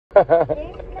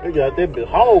They got that bitch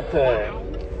whole time.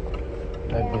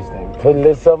 That bitch thing put a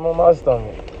little something on my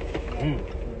stomach.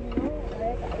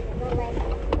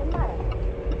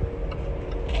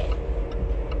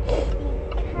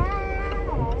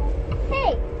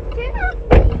 Hey, turn off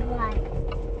these lights.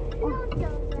 Turn off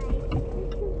those lights.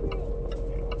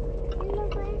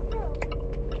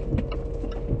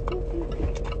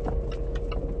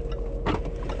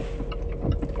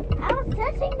 I was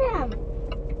touching them.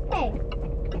 Hey.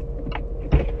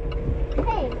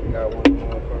 Hey. Got one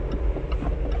motherfucker.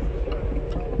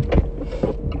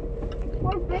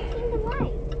 We're breaking the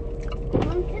lights.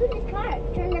 Come to the car.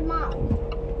 Turn them off.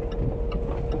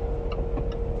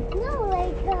 No,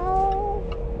 let go.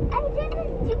 I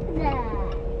didn't do that.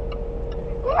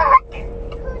 Look!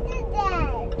 Who did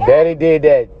that? Daddy did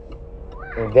that.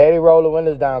 And Daddy rolled the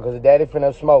windows down because Daddy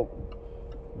finna smoke.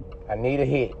 I need a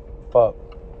hit. Fuck.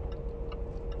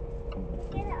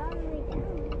 Get it all the way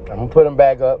down. I'm gonna put him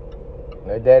back up.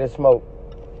 Let Daddy smoke.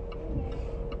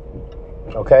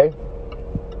 Okay?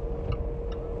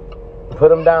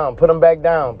 Put him down. Put him back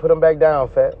down. Put him back down,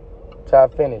 fat. Till I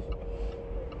finish.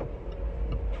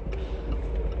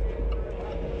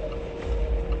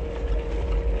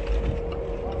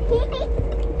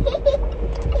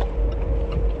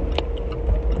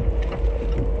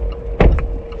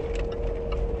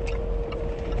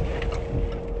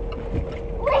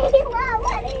 Wait, Mom,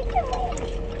 what are you doing?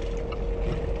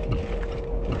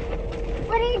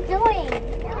 What are you doing?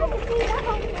 I want to see the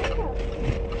whole window.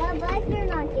 But bugs are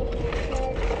not getting it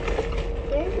because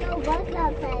there's no bugs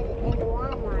outside in the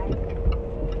Walmart.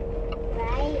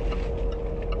 Right?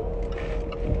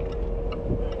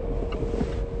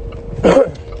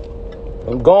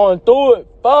 I'm going through it.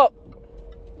 Fuck.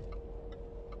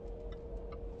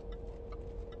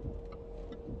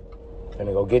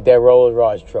 Finna go get that Rolls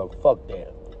Royce truck. Fuck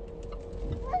that.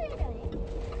 What are you doing?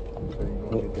 So you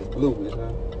gonna get that blue bitch,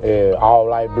 huh? Yeah, all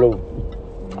light blue.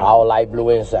 All light blue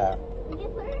inside. You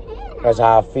put her hand That's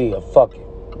how I feel. Fuck it.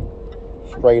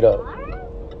 Straight up.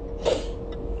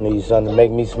 Need something to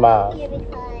make me smile.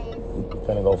 Because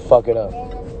Finna go fuck it up.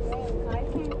 cars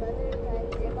can't go there because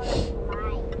they're going to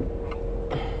fly.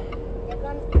 They're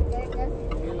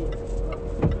just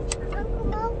Uncle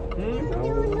Mo, you know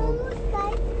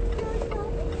guys,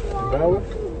 Bella?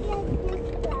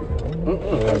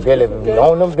 Billy,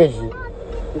 on them bitches.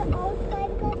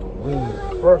 We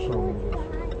first one.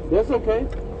 That's okay.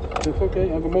 It's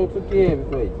okay. Uncle Mo took care of it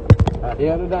for you. I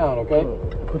held it down, okay?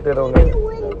 Put that on there.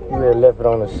 You had left it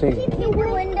on the seat. Keep the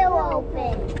window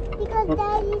open because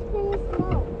Daddy's gonna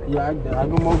smoke. Yeah,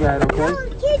 Uncle Mo got it, okay? No,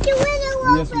 keep the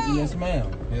window Yes, open. yes, ma'am.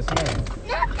 Yes, ma'am.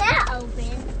 Not that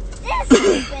open. This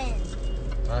open.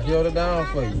 I held it down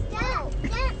for you. That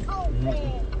open.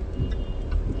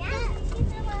 Yeah.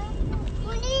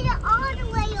 We need it all the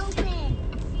way open.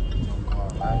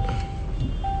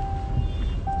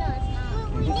 No, it's not.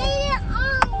 We need it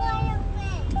all the way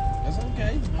open. That's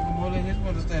okay. Uncle Mo let his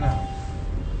mother stay down.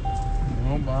 You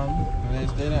won't bother me. Let it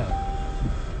stay down.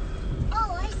 Oh,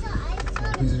 I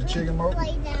saw Piece of chicken, Mo?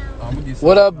 lay down. I'm gonna get some.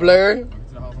 What up, Blurry? I'm gonna get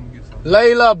to the house, I'm gonna get some.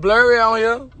 Layla, Blurry on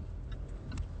here.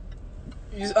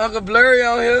 Is Uncle Blurry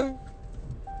on here?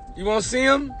 You want to see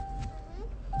him?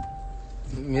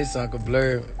 Miss Uncle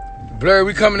Blurry. Blurry,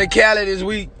 we coming to Cali this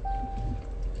week.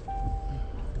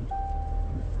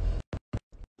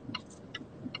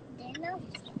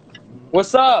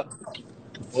 What's up?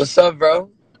 What's up, bro?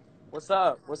 What's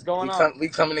up? What's going on? We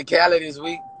coming to Cali this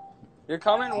week. You're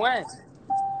coming when?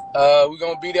 We're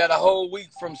gonna be there the whole week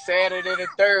from Saturday to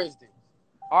Thursday.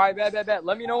 All right, bet.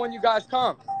 Let me know when you guys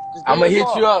come. Just give I'm gonna me a hit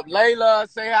call. you up. Layla,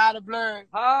 say hi to Blurry.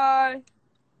 Hi.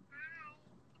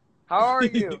 How are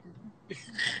you?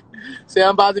 Say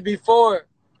I'm about to be 4.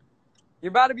 You're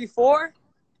about to be 4?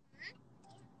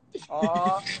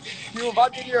 You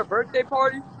invite me to your birthday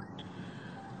party?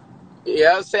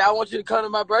 Yeah, say I want you to come to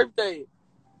my birthday.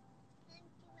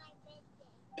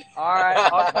 All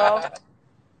right, I'll come.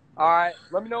 All right,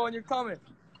 let me know when you're coming.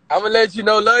 I'm gonna let you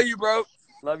know. Love you, bro.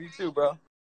 Love you too, bro.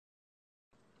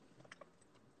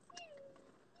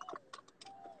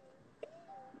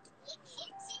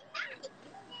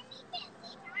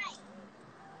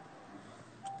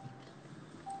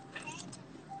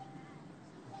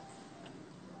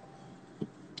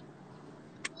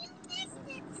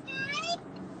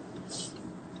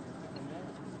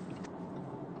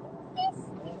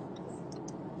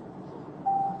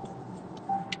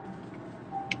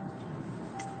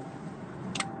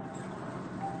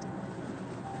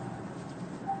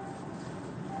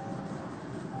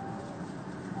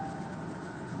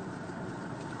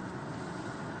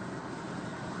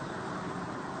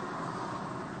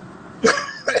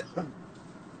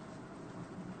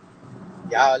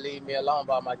 Y'all leave me alone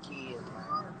about my kids,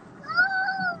 man.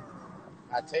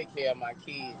 I take care of my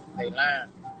kids. They lying.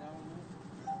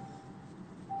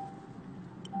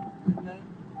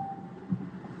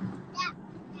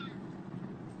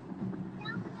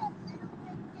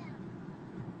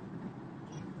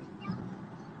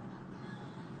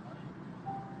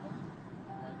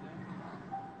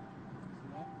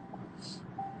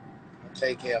 I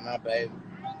take care of my baby.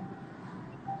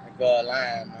 That girl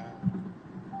lying, man.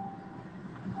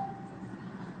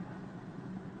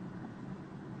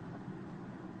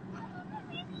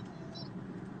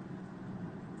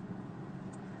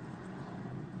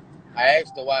 I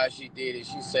asked her why she did it.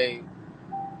 She said,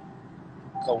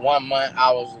 cause 1 month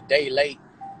I was a day late.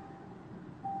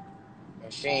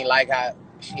 And she ain't like how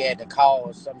she had to call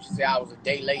or something. She said I was a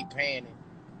day late paying it.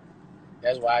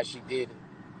 That's why she did it.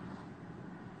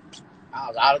 I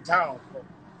was out of town.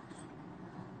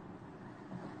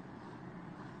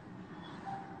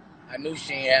 I knew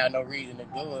she ain't had no reason to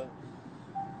do it.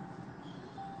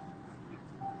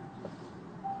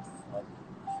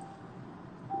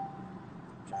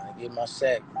 Trying to get my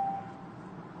sack.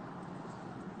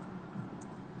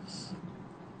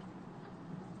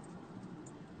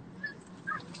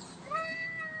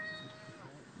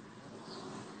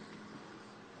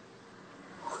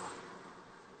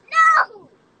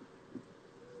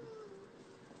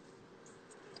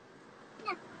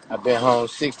 I've been home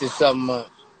 60-something months.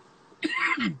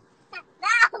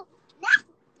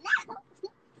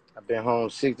 I've been home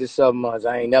 60-something months.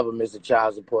 I ain't never missed a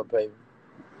child support payment.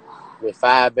 With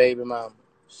 5 baby mama,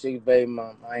 6 baby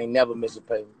mama, I ain't never missed a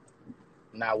payment.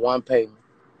 Not one payment.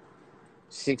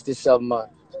 60-something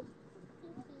months.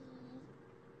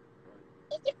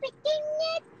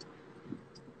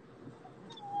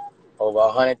 Over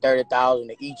 $130,000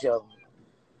 to each of them.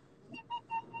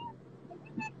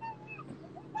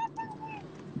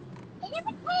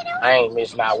 I ain't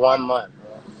missed not 1 month,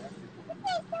 bro.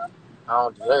 I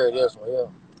don't deserve this one here.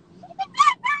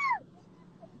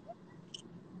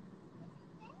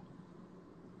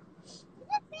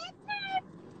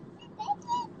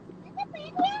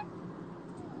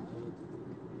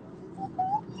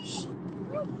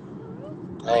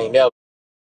 I ain't never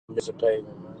missed a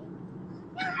payment, man.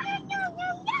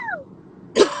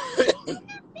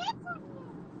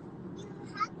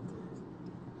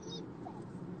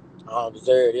 I don't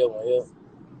deserve this one here.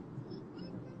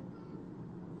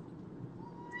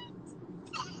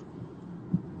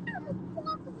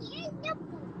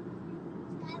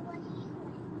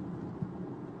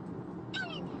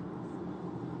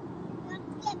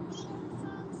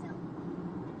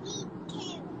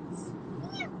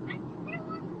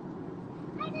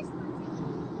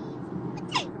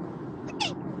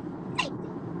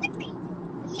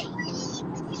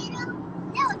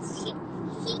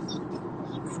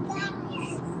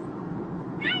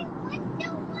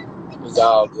 It's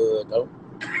all good, though.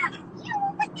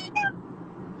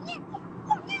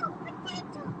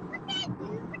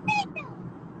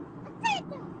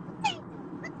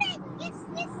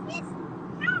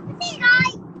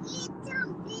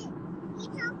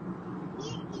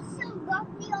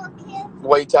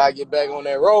 Wait till I get back on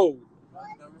that road.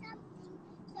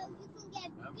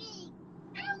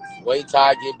 Wait till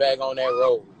I get back on that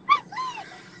road.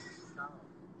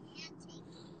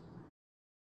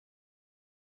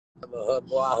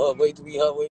 Wait till we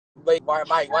hug. Wait,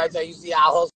 Mike, why till you see our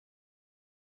hustle?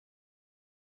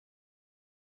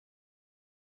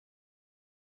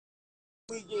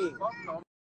 Weekend.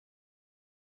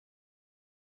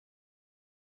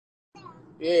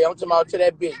 Yeah, I'm talking about to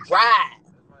that bitch drive.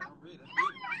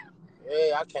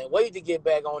 Yeah, I can't wait to get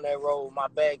back on that road, my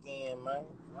back end, man.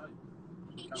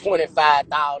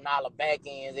 $25,000 back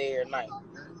ends every night.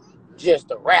 Just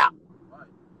to rap.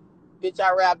 Bitch,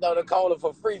 I rapped on the corner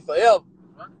for free forever.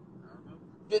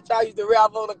 Bitch, I used to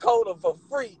rap on the corner for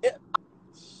free.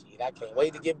 Shit, I can't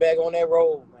wait to get back on that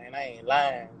road, man. I ain't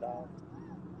lying, dog.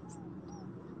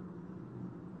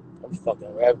 I'm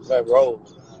fucking rapping that road.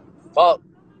 Fuck.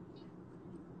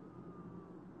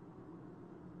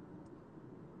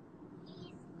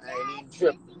 I ain't even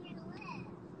tripping.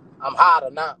 I'm hotter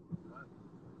now.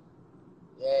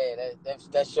 Yeah,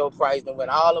 that show price done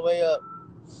went all the way up.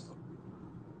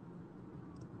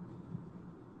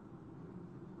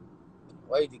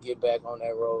 Wait to get back on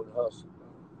that road and hustle.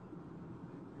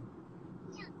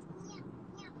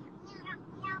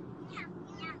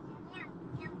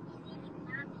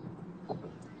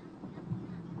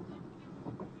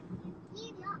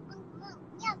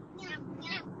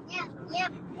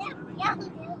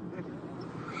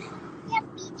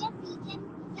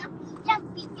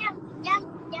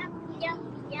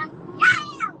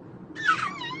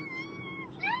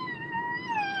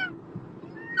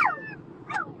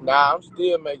 Nah, I'm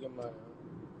still making money.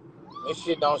 This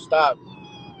shit don't stop.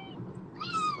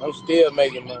 I'm still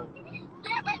making money.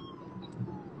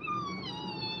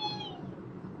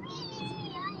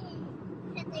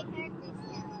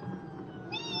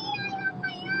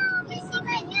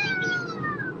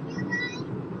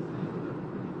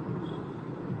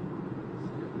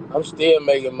 I'm still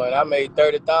making money. I made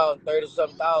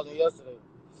 30-something thousand yesterday.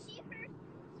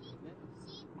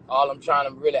 All I'm trying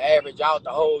to really average out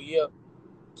the whole year,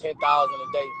 10,000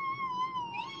 a day.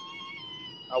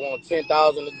 I want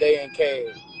 10,000 a day in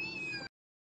cash.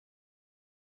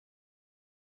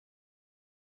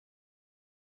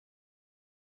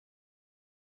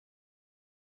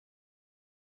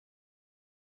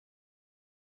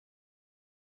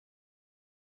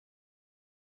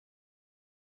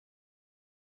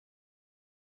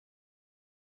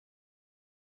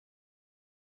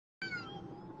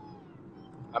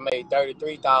 I made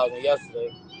 33,000 yesterday.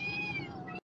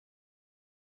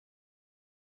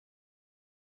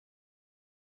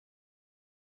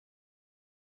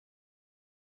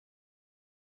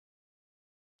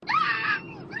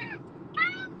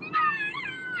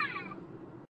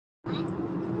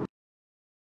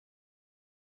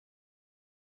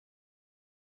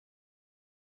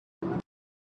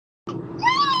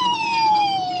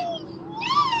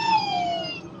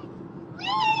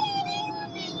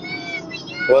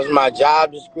 What's my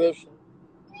job description?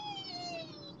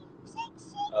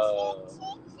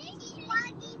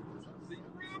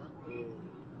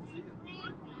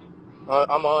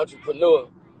 I'm an entrepreneur.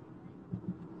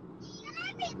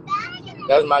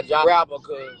 That's my job. Rapper,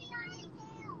 cause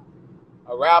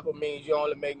a rapper means you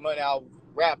only make money out of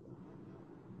rapping.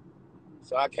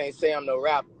 So I can't say I'm no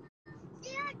rapper.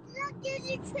 Look, there's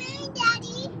a train,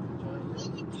 Daddy. There's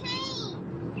a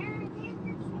train. There's a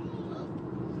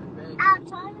train. I'm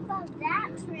talking about that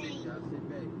train.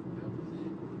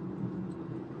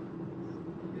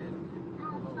 I'm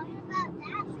talking about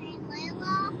that train, Layla.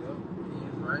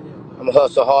 I'm a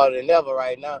hustle harder than ever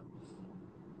right now.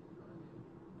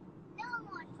 No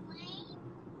more train.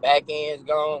 Back end's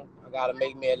gone. I gotta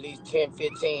make me at least 10,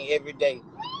 15 every day.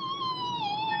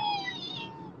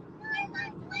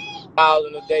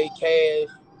 1,000 a day cash.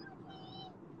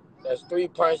 That's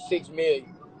 3.6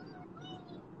 million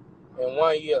in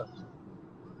 1 year.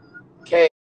 Cash,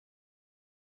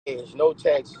 no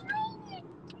taxes.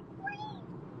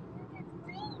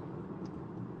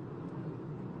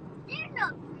 There's no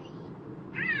train.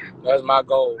 That's my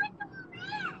goal.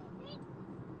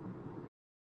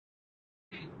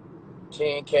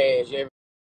 10 cash every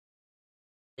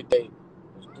day.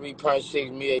 It's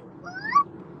 3.6 million.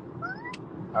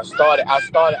 I started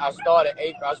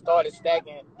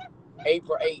stacking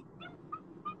April 8th.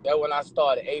 That's when I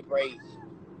started, April 8th.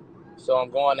 So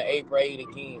I'm going to April 8th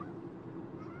again.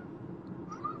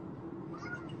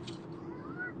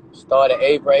 Started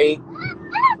April 8th.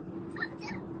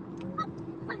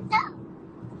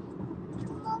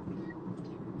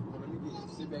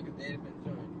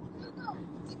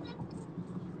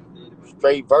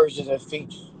 Straight verses and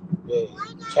features. Yeah.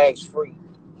 Tax free.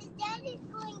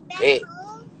 Yeah.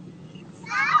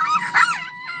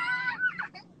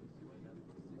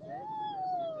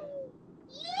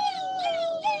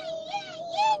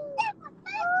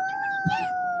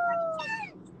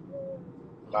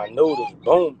 My noodles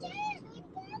boom.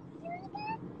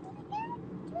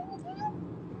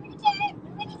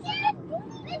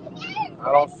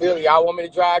 I don't feel it. Y'all want me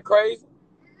to drive crazy?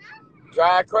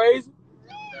 Drive crazy?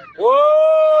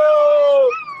 Whoa!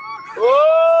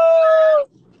 Whoa!